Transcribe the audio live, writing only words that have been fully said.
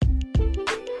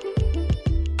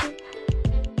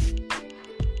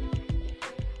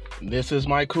This is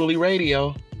my Kooly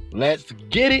Radio. Let's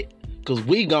get it, because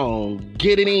we gon'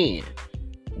 get it in.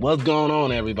 What's going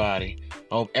on, everybody?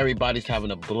 Hope everybody's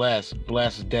having a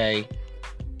blessed day.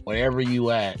 Wherever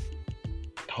you at,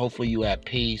 hopefully you at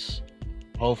peace.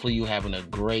 Hopefully you having a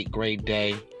great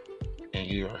day. And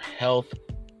your health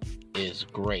is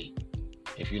great.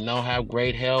 If you don't have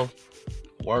great health,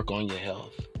 work on your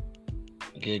health.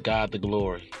 Give God the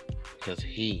glory. Because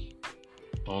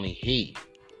only He,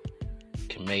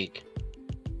 can make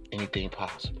anything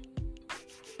possible.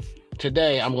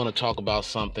 Today, I'm going to talk about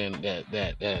something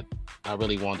that I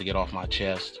really wanted to get off my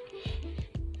chest.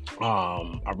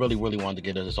 I really wanted to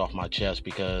get this off my chest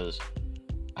because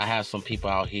I have some people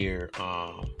out here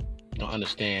don't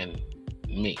understand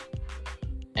me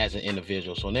as an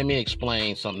individual. So let me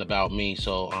explain something about me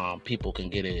so people can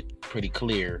get it pretty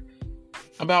clear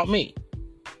about me.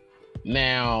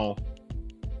 Now,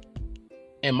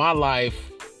 in my life,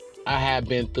 I have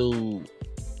been through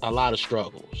a lot of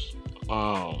struggles.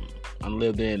 I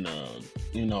lived in,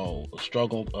 a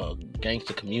struggle,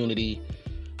 gangster community.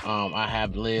 I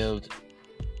have lived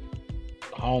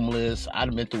homeless. I've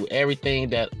been through everything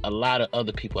that a lot of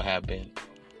other people have been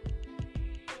through.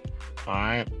 All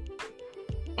right?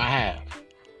 I have.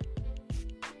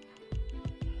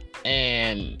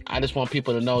 And I just want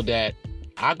people to know that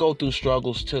I go through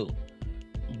struggles too.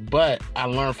 But I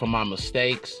learn from my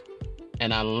mistakes.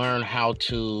 And I learned how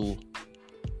to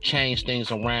change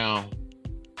things around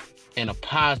in a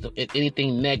positive. If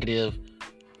anything negative,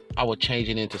 I would change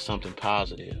it into something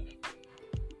positive.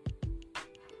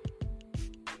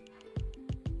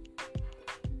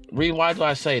 Why do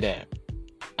I say that?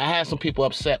 I had some people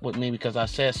upset with me because I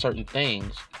said certain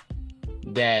things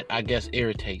that I guess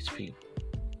irritates people.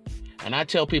 And I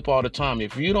tell people all the time,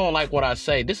 if you don't like what I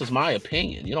say, this is my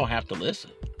opinion. You don't have to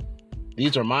listen.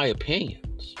 These are my opinions.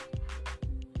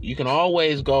 You can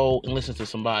always go and listen to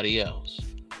somebody else.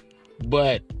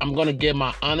 But I'm going to give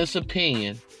my honest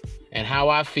opinion and how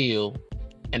I feel.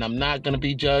 And I'm not going to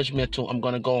be judgmental. I'm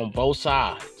going to go on both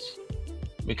sides.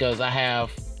 Because I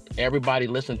have everybody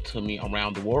listen to me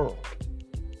around the world.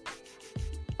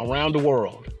 Around the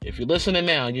world. If you're listening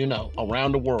now, you know.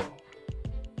 Around the world.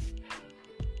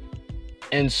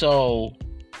 And so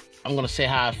I'm going to say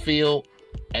how I feel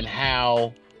and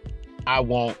how I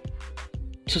want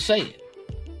to say it.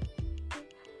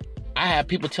 I have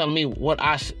people telling me what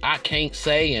I can't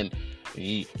say, and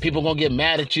people gonna get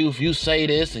mad at you if you say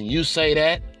this and you say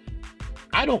that.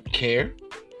 I don't care.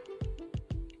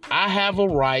 I have a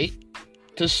right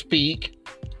to speak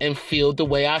and feel the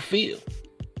way I feel.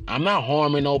 I'm not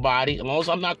harming nobody. As long as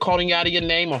I'm not calling you out of your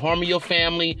name or harming your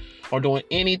family or doing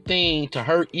anything to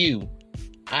hurt you,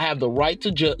 I have the right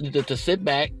to sit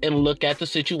back and look at the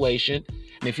situation.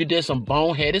 And if you did some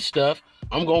boneheaded stuff,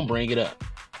 I'm gonna bring it up.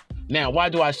 Now, why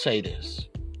do I say this?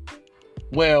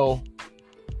 Well,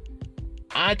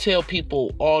 I tell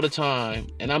people all the time,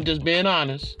 and I'm just being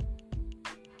honest,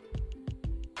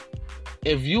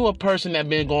 if you a person that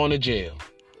been going to jail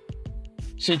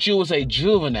since you was a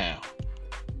juvenile,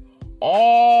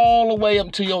 all the way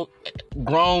up to your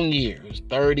grown years,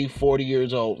 30, 40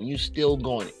 years old, and you still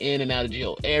going in and out of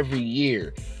jail every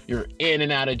year. You're in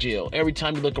and out of jail. Every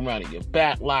time you look around, you're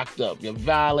back locked up. You're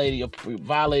violating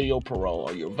your parole,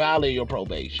 or you're violating your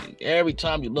probation. Every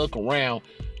time you look around,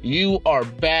 you are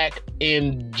back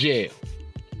in jail.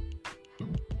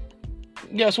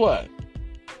 Guess what?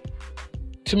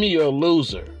 To me, you're a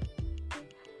loser.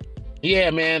 Yeah,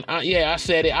 man. I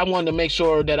said it. I wanted to make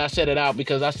sure that I said it out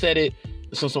because I said it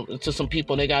to some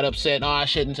people and they got upset. No, I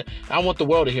shouldn't. I want the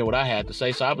world to hear what I had to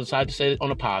say, so I decided to say it on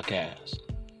the podcast,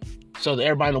 so that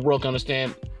everybody in the world can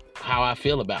understand how I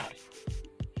feel about it.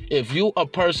 If you a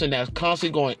person that's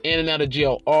constantly going in and out of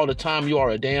jail all the time, you are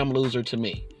a damn loser to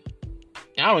me.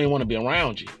 I don't even want to be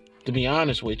around you, to be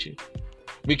honest with you.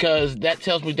 Because that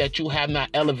tells me that you have not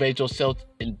elevated yourself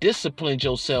and disciplined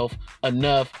yourself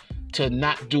enough to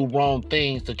not do wrong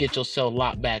things to get yourself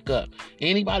locked back up.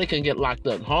 Anybody can get locked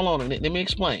up. Hold on, let me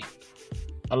explain.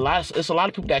 It's a lot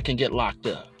of people that can get locked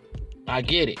up. I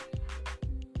get it.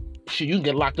 You can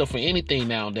get locked up for anything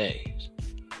nowadays.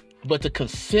 But to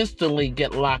consistently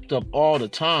get locked up all the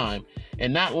time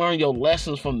and not learn your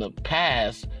lessons from the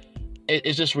past,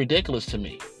 it's just ridiculous to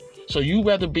me. So you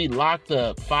rather be locked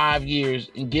up 5 years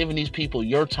and giving these people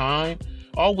your time?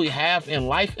 All we have in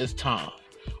life is time.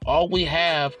 All we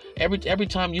have, every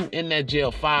time you in that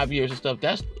jail 5 years and stuff,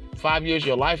 that's 5 years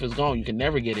your life is gone. You can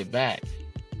never get it back.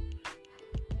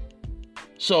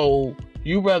 So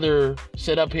you rather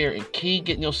sit up here and keep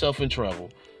getting yourself in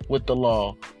trouble with the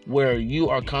law, where you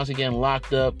are constantly getting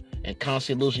locked up and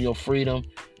constantly losing your freedom,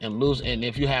 And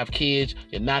if you have kids,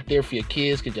 you're not there for your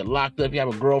kids because you're locked up. You have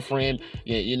a girlfriend,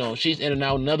 she's in and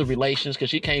out in other relations because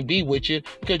she can't be with you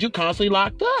because you're constantly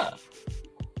locked up.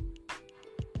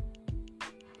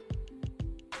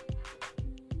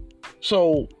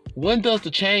 So when does the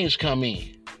change come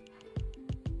in?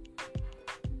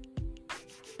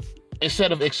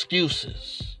 Instead of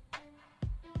excuses.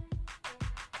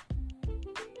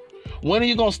 When are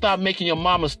you going to stop making your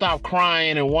mama stop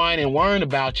crying and whining and worrying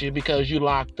about you because you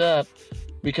locked up,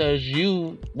 because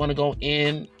you want to go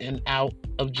in and out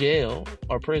of jail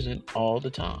or prison all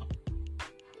the time?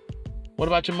 What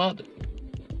about your mother?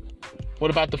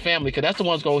 What about the family? Because that's the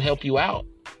one's going to help you out.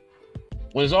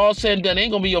 When it's all said and done, it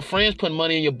ain't going to be your friends putting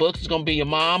money in your books. It's going to be your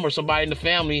mom or somebody in the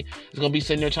family is going to be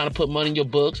sitting there trying to put money in your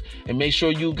books and make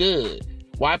sure you good.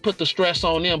 Why put the stress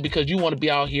on them? Because you want to be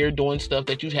out here doing stuff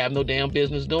that you have no damn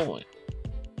business doing.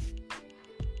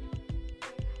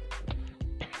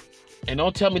 And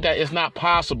don't tell me that it's not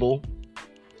possible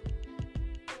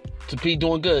to be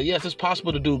doing good. Yes, it's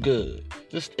possible to do good.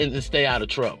 And stay out of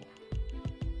trouble.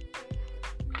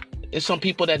 It's some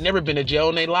people that never been to jail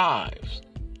in their lives.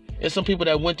 It's some people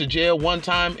that went to jail one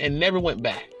time and never went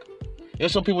back.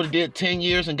 There's some people that did 10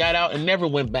 years and got out and never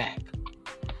went back.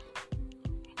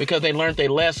 Because they learned their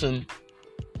lesson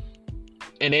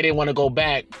and they didn't want to go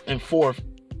back and forth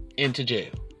into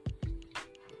jail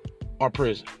or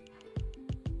prison.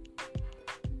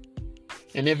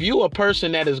 And if you a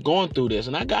person that is going through this,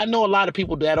 and I know a lot of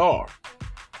people that are.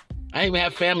 I even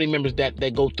have family members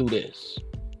that go through this.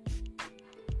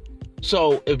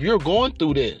 So if you're going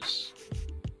through this,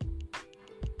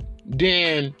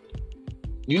 then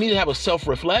you need to have a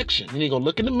self-reflection. You need to go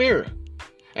look in the mirror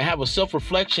and have a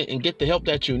self-reflection and get the help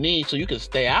that you need so you can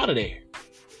stay out of there.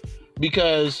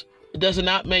 Because it does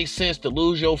not make sense to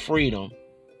lose your freedom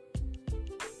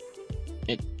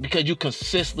because you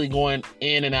consistently going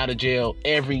in and out of jail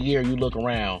every year. You look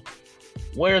around.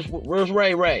 Where's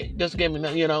Ray? Just give me,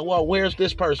 where's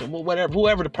this person?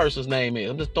 Whoever the person's name is.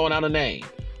 I'm just throwing out a name.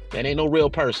 That ain't no real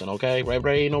person, okay?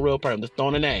 Ray ain't no real person. I'm just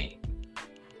throwing a name.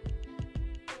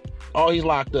 Oh, he's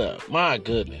locked up. My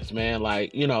goodness, man.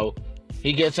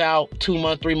 He gets out 2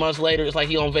 months, 3 months later. It's like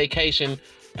he on vacation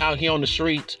out here on the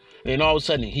streets. And then all of a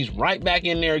sudden, he's right back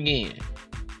in there again.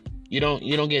 You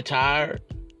don't get tired?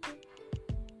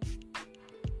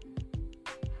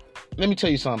 Let me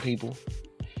tell you something, people.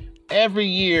 Every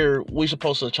year, we're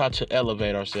supposed to try to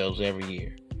elevate ourselves every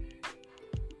year.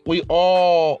 We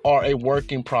all are a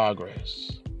work in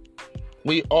progress.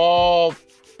 We all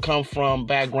come from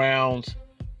backgrounds,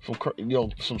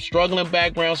 some struggling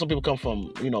backgrounds. Some people come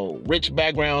from, rich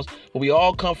backgrounds. But we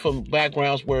all come from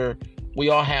backgrounds where we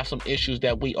all have some issues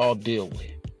that we all deal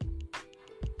with.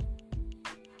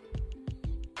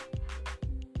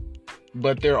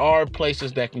 But there are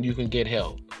places that you can get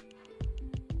help.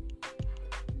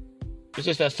 It's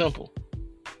just that simple.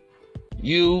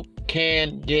 You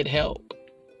can get help.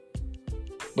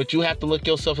 But you have to look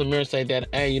yourself in the mirror and say that,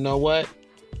 hey, you know what?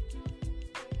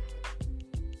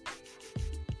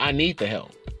 I need the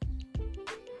help.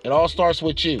 It all starts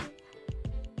with you.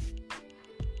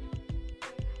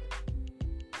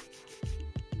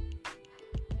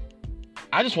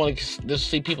 I just want to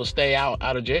see people stay out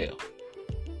of jail.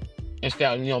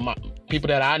 Instead, my people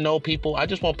that I know, I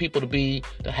just want people to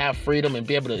have freedom and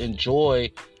be able to enjoy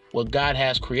what God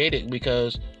has created,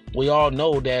 because we all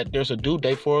know that there's a due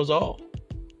date for us all.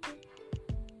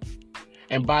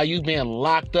 And by you being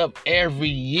locked up every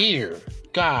year,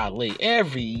 golly,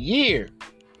 every year,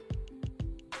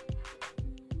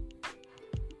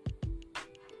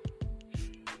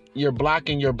 you're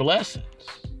blocking your blessings.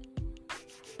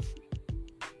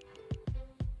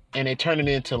 And they turn it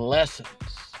into lessons.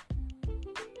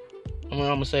 I'm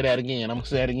going to say that again. I'm going to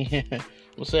say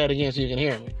it again so you can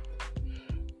hear me.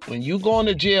 When you go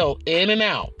into jail in and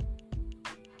out,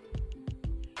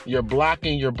 you're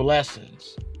blocking your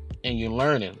blessings and you're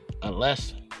learning a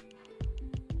lesson.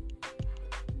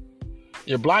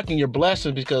 You're blocking your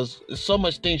blessings because there's so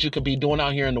much things you could be doing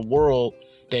out here in the world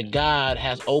that God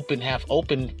have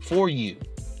opened for you.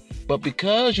 But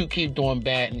because you keep doing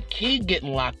bad and keep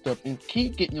getting locked up and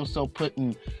keep getting yourself put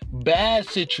in bad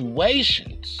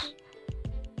situations,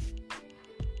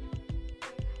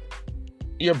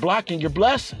 you're blocking your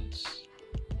blessings.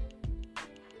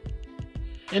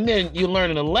 And then you're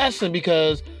learning a lesson,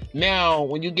 because now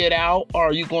when you get out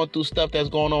or you're going through stuff that's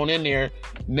going on in there,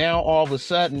 now all of a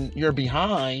sudden you're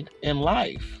behind in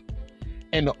life.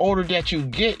 And the older that you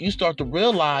get, you start to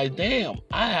realize, damn,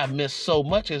 I have missed so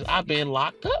much as I've been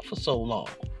locked up for so long.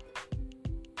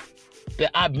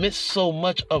 That I've missed so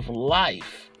much of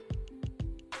life.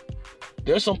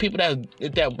 There's some people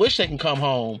that wish they can come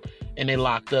home and they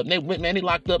locked up. They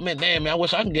locked up, man, damn, man, I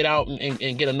wish I can get out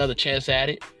and get another chance at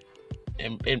it.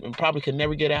 And probably could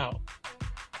never get out.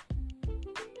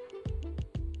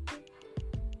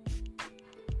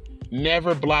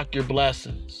 Never block your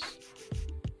blessings.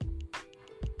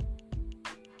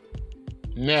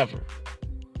 Never.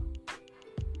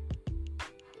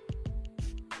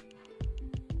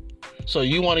 So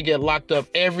you want to get locked up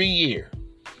every year.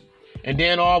 And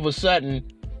then all of a sudden,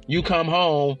 you come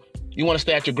home, you want to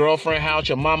stay at your girlfriend's house,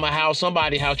 your mama's house,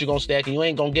 somebody's house you're going to stay at, and you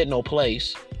ain't going to get no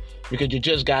place because you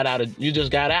just got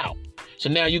out. So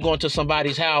now you going to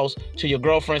somebody's house, to your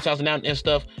girlfriend's house and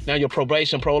stuff. Now your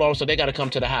probation prolonged, so they got to come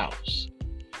to the house.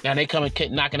 Now they come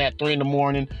and knocking at 3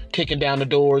 a.m, kicking down the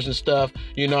doors and stuff.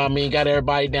 You know what I mean? Got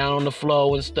everybody down on the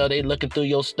floor and stuff. They looking through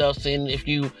your stuff, seeing if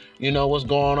you know what's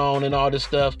going on and all this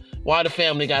stuff. Why the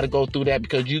family got to go through that?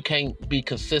 Because you can't be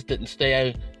consistent and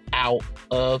stay out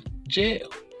of jail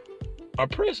or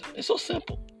prison. It's so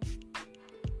simple.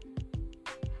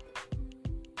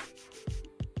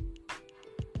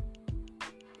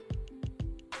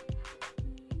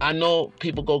 I know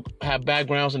people have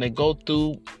backgrounds and they go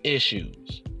through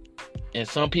issues. And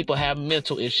some people have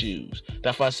mental issues.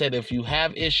 That's why I said if you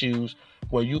have issues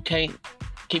where you can't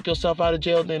keep yourself out of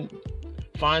jail, then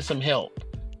find some help.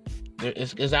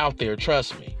 It's out there,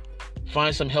 trust me.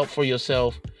 Find some help for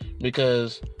yourself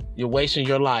because you're wasting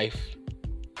your life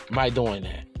by doing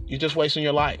that. You're just wasting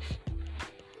your life.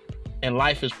 And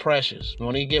life is precious. You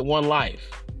only get one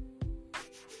life.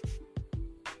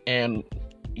 And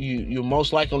you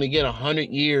most likely only get 100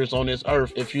 years on this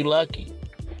earth if you're lucky.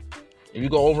 If you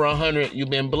go over 100, you've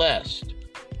been blessed.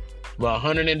 But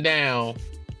 100 and down,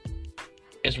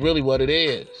 it's really what it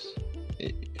is.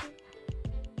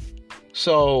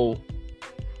 So,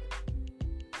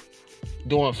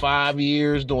 doing 5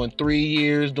 years, doing 3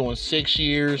 years, doing 6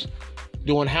 years,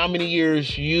 doing how many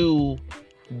years you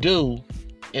do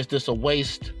is just a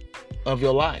waste of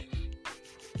your life.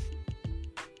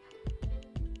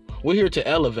 We're here to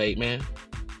elevate, man.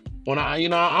 When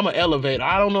I'm an elevator.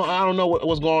 I don't know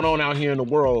what's going on out here in the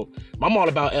world. I'm all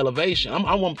about elevation.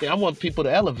 I want people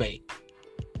to elevate.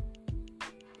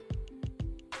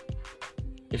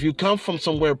 If you come from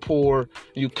somewhere poor,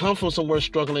 you come from somewhere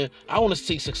struggling, I want to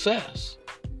see success.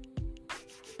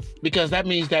 Because that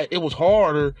means that it was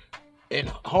harder and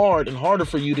harder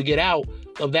for you to get out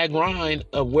of that grind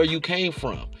of where you came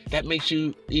from. That makes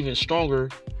you even stronger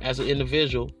as an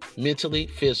individual, mentally,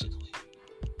 physically.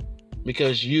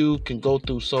 Because you can go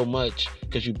through so much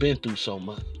because you've been through so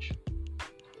much.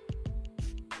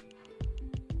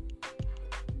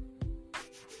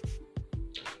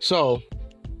 So,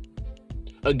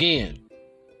 again,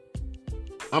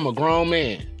 I'm a grown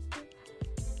man.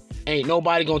 Ain't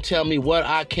nobody gonna tell me what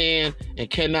I can and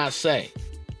cannot say.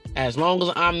 As long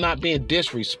as I'm not being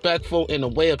disrespectful in the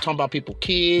way of talking about people's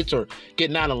kids or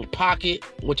getting out of the pocket,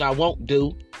 which I won't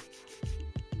do,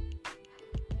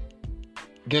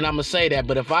 then I'm gonna say that.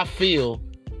 But if I feel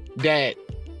that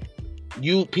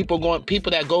people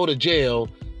that go to jail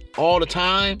all the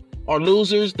time are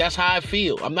losers, that's how I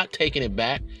feel. I'm not taking it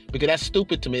back because that's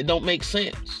stupid to me. It don't make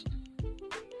sense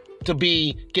to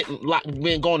be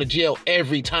going to jail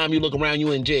every time you look around,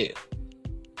 you in jail.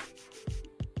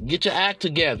 Get your act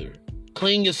together.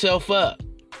 Clean yourself up.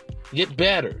 Get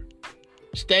better.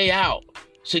 Stay out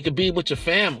so you can be with your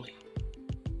family.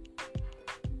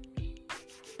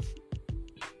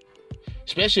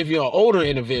 Especially if you're an older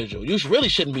individual. You really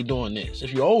shouldn't be doing this.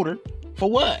 If you're older, for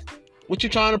what? What you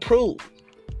trying to prove?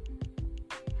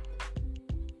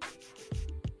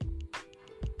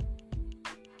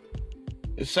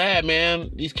 It's sad, man.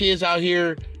 These kids out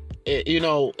here, a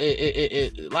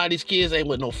lot of these kids ain't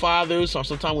with no fathers or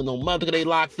sometimes with no mother because they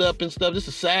locked up and stuff. This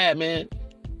is sad, man.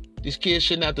 These kids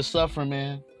shouldn't have to suffer,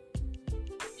 man.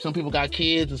 Some people got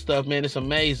kids and stuff, man. It's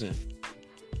amazing.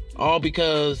 All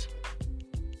because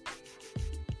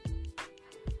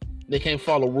they can't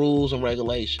follow rules and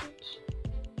regulations.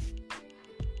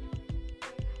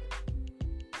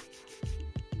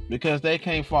 Because they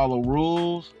can't follow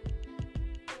rules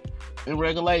and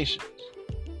regulations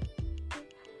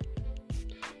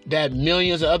that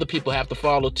millions of other people have to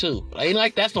follow too. It ain't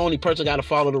like that's the only person got to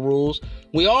follow the rules.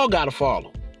 We all got to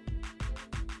follow.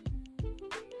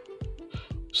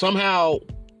 Somehow,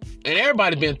 and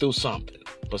everybody's been through something,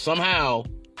 but somehow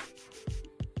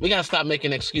we got to stop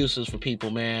making excuses for people,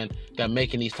 man, that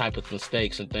making these type of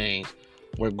mistakes and things.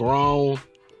 We're grown.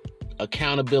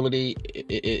 Accountability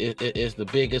is the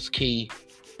biggest key.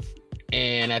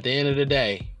 And at the end of the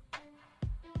day,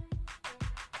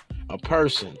 a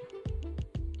person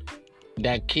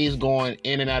that keeps going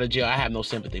in and out of jail, I have no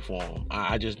sympathy for them.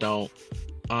 I just don't.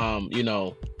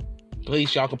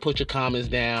 Please, y'all can put your comments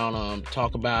down,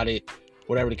 talk about it,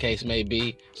 whatever the case may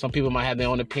be. Some people might have their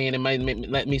own opinion and might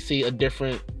let me see a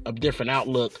different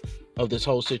outlook of this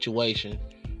whole situation.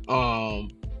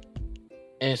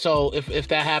 And so if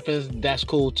that happens, that's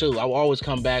cool too. I will always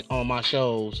come back on my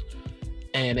shows,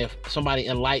 and if somebody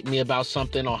enlightened me about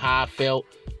something or how I felt,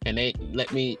 and they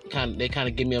kind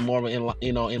of give me a more,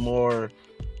 more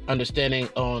understanding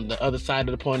on the other side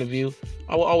of the point of view,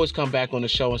 I will always come back on the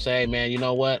show and say, hey man, you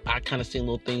know what? I kind of seen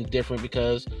little things different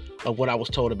because of what I was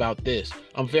told about this.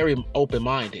 I'm very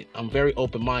open-minded.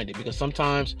 Because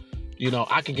sometimes,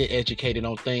 I can get educated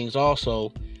on things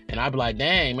also, and I'd be like,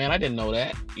 dang man, I didn't know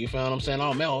that. You feel what I'm saying?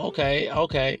 Oh man,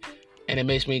 okay. And it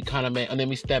makes me and let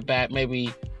me step back.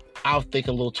 Maybe I'll think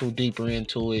a little too deeper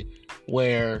into it,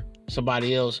 where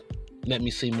somebody else let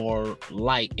me see more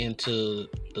light into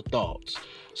the thoughts.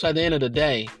 So at the end of the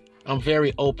day, I'm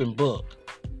very open book.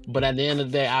 But at the end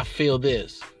of the day, I feel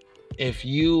this. If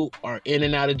you are in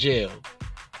and out of jail,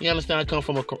 you understand, I come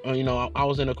from I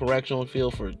was in a correctional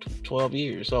field for 12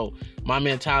 years. So my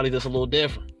mentality is just a little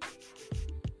different.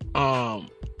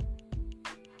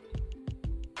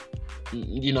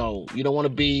 You don't want to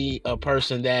be a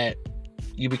person that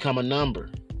you become a number.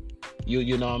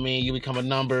 You know what I mean? You become a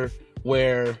number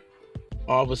where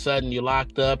all of a sudden you're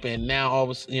locked up, and now all of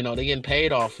a sudden, they're getting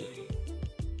paid off of you.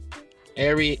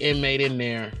 Every inmate in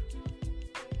there,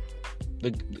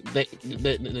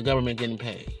 the government getting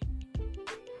paid.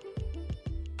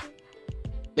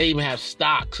 They even have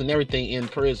stocks and everything in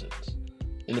prisons.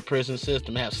 In the prison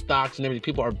system, they have stocks and everything.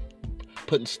 People are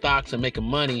putting stocks and making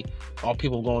money off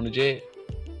people going to jail.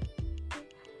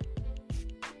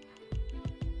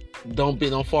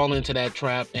 Don't fall into that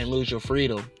trap and lose your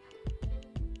freedom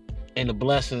and the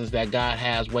blessings that God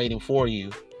has waiting for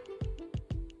you.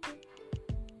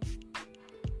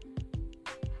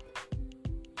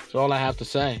 That's all I have to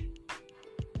say.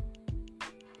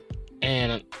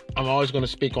 And I'm always going to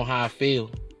speak on how I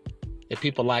feel, if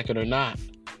people like it or not.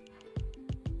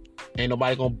 Ain't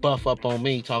nobody going to buff up on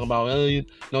me talking about,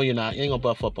 no, you're not. You ain't going to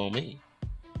buff up on me.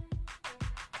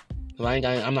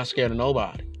 I'm not scared of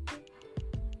nobody.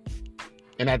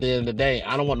 And at the end of the day,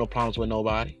 I don't want no problems with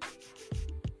nobody.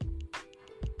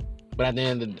 But at the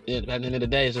end of the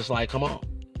day, it's just like, come on.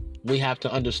 We have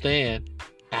to understand,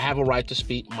 I have a right to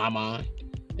speak my mind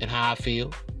and how I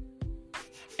feel.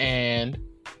 And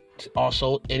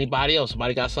also, anybody else,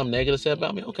 somebody got something negative to say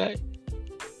about me, okay.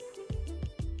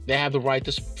 They have the right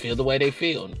to feel the way they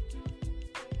feel.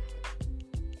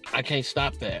 I can't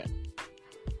stop that.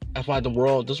 That's why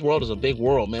this world is a big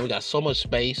world, man. We got so much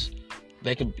space.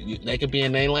 They could be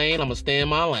in their lane. I'm gonna stay in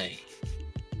my lane.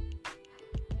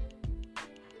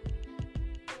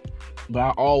 But I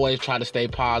always try to stay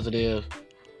positive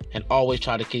and always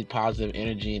try to keep positive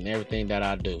energy in everything that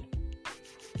I do.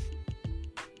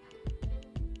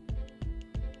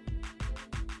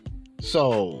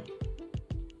 So,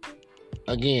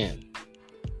 again,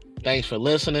 thanks for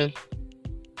listening.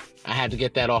 I had to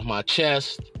get that off my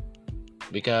chest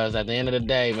because at the end of the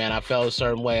day, man, I felt a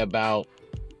certain way about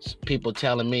people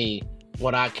telling me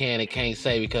what I can and can't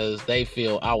say because they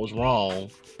feel I was wrong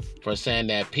for saying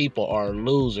that people are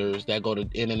losers that go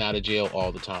in and out of jail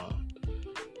all the time.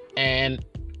 And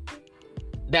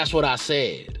that's what I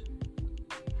said.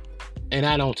 And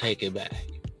I don't take it back.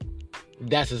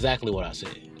 That's exactly what I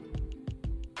said.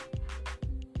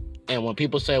 And when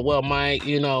people say, well, Mike,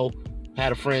 I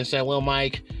had a friend say, well,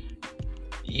 Mike,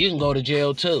 you can go to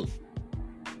jail too.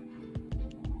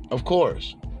 Of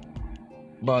course.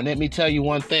 But let me tell you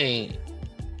one thing.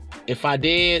 If I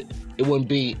did, it wouldn't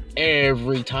be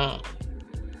every time.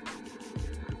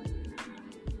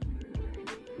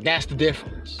 That's the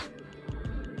difference.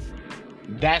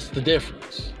 That's the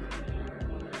difference.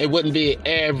 It wouldn't be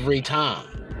every time.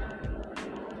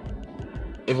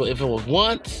 If it was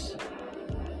once,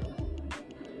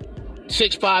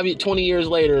 6, 5, 20 years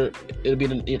later, it'll be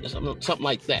something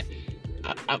like that.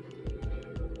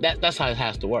 That's how it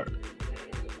has to work.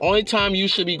 Only time you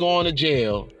should be going to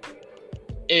jail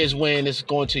is when it's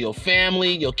going to your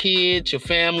family, your kids, your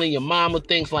family, your mama,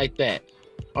 things like that.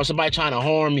 Or somebody trying to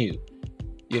harm you.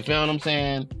 You feel what I'm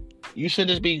saying? You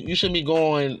shouldn't be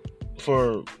going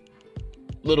for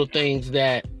little things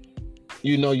that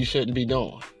you shouldn't be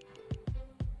doing.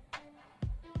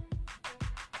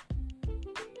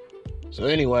 So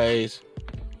anyways,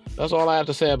 that's all I have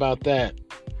to say about that.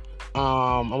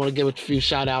 I want to give a few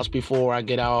shout outs before I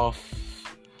get off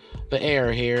the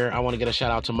air here. I want to get a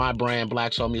shout out to my brand,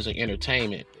 Black Soul Music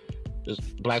Entertainment. This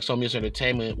Black Soul Music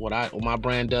Entertainment, what my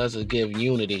brand does is give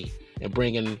unity and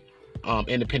bringing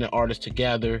independent artists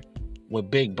together with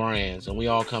big brands, and we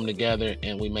all come together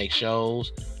and we make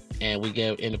shows, and we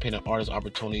give independent artists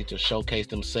opportunity to showcase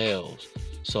themselves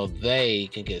so they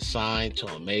can get signed to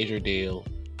a major deal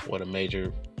with a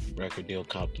major record deal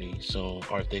company soon.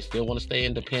 Or if they still want to stay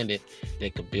independent, they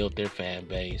could build their fan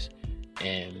base.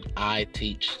 And I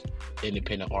teach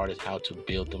independent artists how to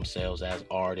build themselves as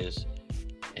artists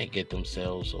and get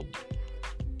themselves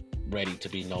ready to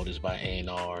be noticed by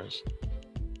A&Rs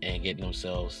and getting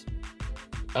themselves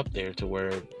up there to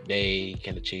where they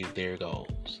can achieve their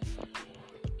goals.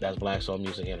 That's Black Soul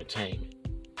Music Entertainment.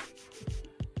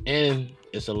 And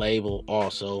it's a label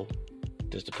also,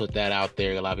 just to put that out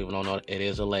there. A lot of people don't know it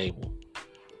is a label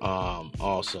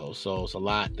also. So it's a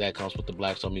lot that comes with the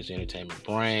Black Soul Music Entertainment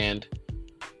brand.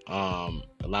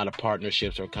 A lot of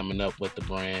partnerships are coming up with the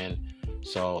brand.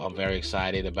 So I'm very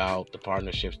excited about the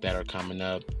partnerships that are coming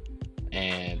up.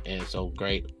 And so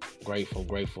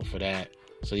grateful for that.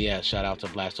 So yeah, shout out to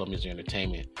Black Soul Music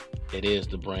Entertainment. It is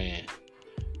the brand.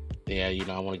 Yeah,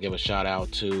 I want to give a shout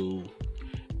out to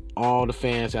all the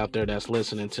fans out there that's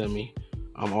listening to me.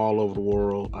 I'm all over the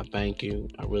world. I thank you.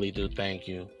 I really do thank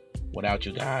you. Without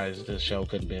you guys, this show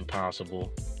couldn't be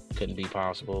possible. Wouldn't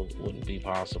be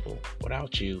possible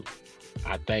without you.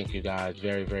 I thank you guys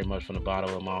very, very much from the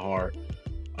bottom of my heart.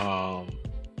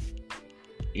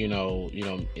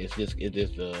 It's just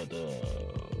the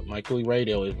my kooly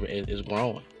radio is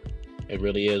growing. It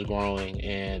really is growing,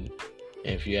 and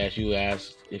if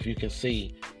you can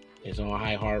see, it's on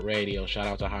iHeartRadio. Shout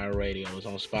out to iHeartRadio. It's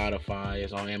on Spotify.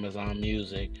 It's on Amazon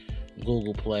Music,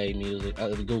 Google Play Music,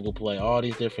 all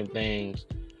these different things.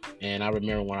 And I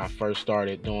remember when I first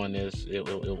started doing this, it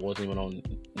wasn't even on.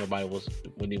 Nobody wasn't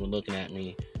even looking at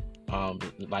me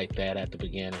like that at the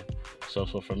beginning. So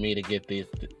for me to get these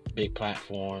big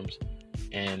platforms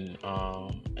and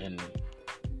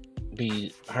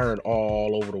be heard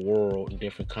all over the world in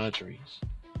different countries,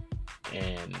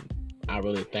 and I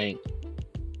really thank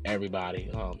everybody.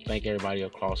 Thank everybody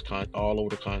across all over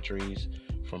the countries,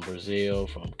 from Brazil,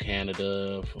 from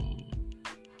Canada, from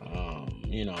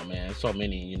so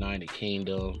many, United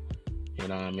Kingdom,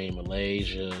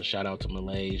 Malaysia. Shout out to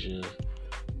Malaysia.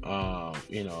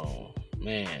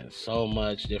 So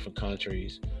much different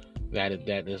countries that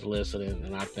is listening,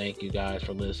 and I thank you guys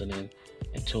for listening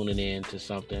and tuning in to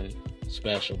something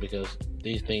special, because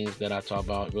these things that I talk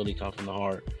about really come from the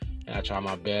heart, and I try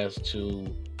my best to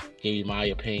give you my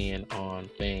opinion on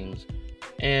things.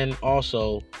 And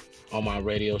also on my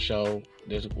radio show,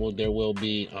 there will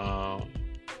be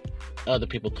other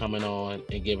people coming on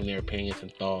and giving their opinions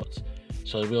and thoughts.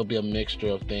 So it will be a mixture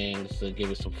of things to give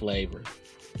it some flavor.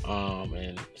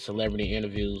 And celebrity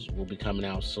interviews will be coming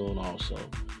out soon also.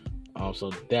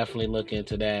 So definitely look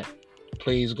into that.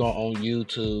 Please go on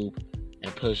YouTube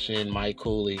and push in Mike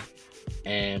Kooly,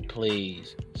 and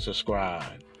please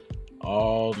subscribe.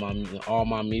 All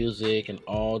my music and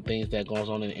all things that goes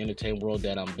on in the entertainment world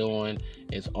that I'm doing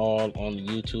is all on the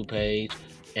YouTube page,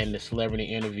 and the celebrity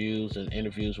interviews and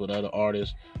interviews with other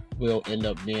artists will end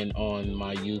up being on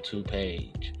my YouTube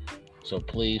page. So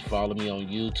please follow me on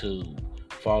YouTube,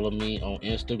 follow me on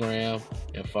Instagram,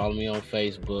 and follow me on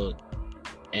Facebook,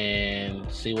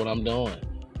 and see what I'm doing.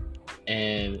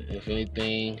 And if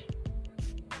anything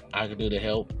I can do to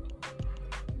help,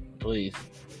 please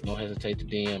don't hesitate to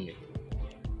DM me.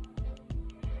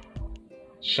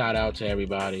 Shout out to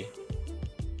everybody.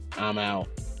 I'm out.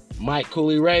 Mike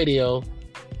Kooly Radio.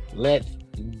 Let's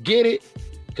get it,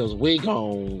 because we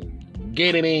gon'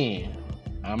 get it in.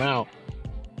 I'm out.